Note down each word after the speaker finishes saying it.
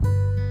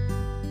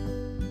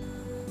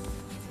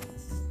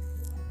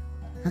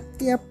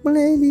ਕਿ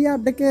ਆਪਣੇ ਲਈ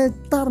ਅੱਡ ਕੇ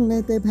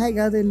ਧਰਨੇ ਤੇ ਬਹਿ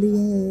ਗਿਆ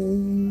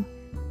ਦਿੱਲੀਏ,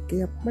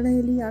 ਕਿ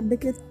ਆਪਣੇ ਲਈ ਅੱਡ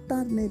ਕੇ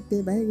ਧਰਨੇ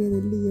ਤੇ ਬਹਿ ਗਏ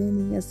ਦਿੱਲੀਏ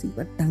ਨਹੀਂ ਅਸੀਂ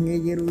ਵੱਟਾਂਗੇ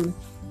ਜ਼ਰੂਰ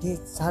ਜੇ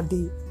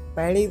ਸਾਡੀ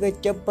ਪੈਲੀ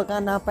ਵਿੱਚ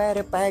ਬਗਾਨਾ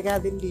ਪੈਰ ਪੈ ਗਿਆ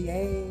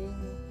ਦਿੱਲੀਏ,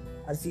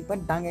 ਅਸੀਂ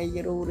ਵੱਟਾਂਗੇ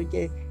ਜ਼ਰੂਰ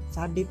ਜੇ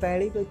ਸਾਡੀ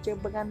ਪੈਲੀ ਵਿੱਚ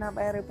ਬਗਾਨਾ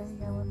ਪੈਰ ਪੈ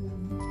ਗਿਆ।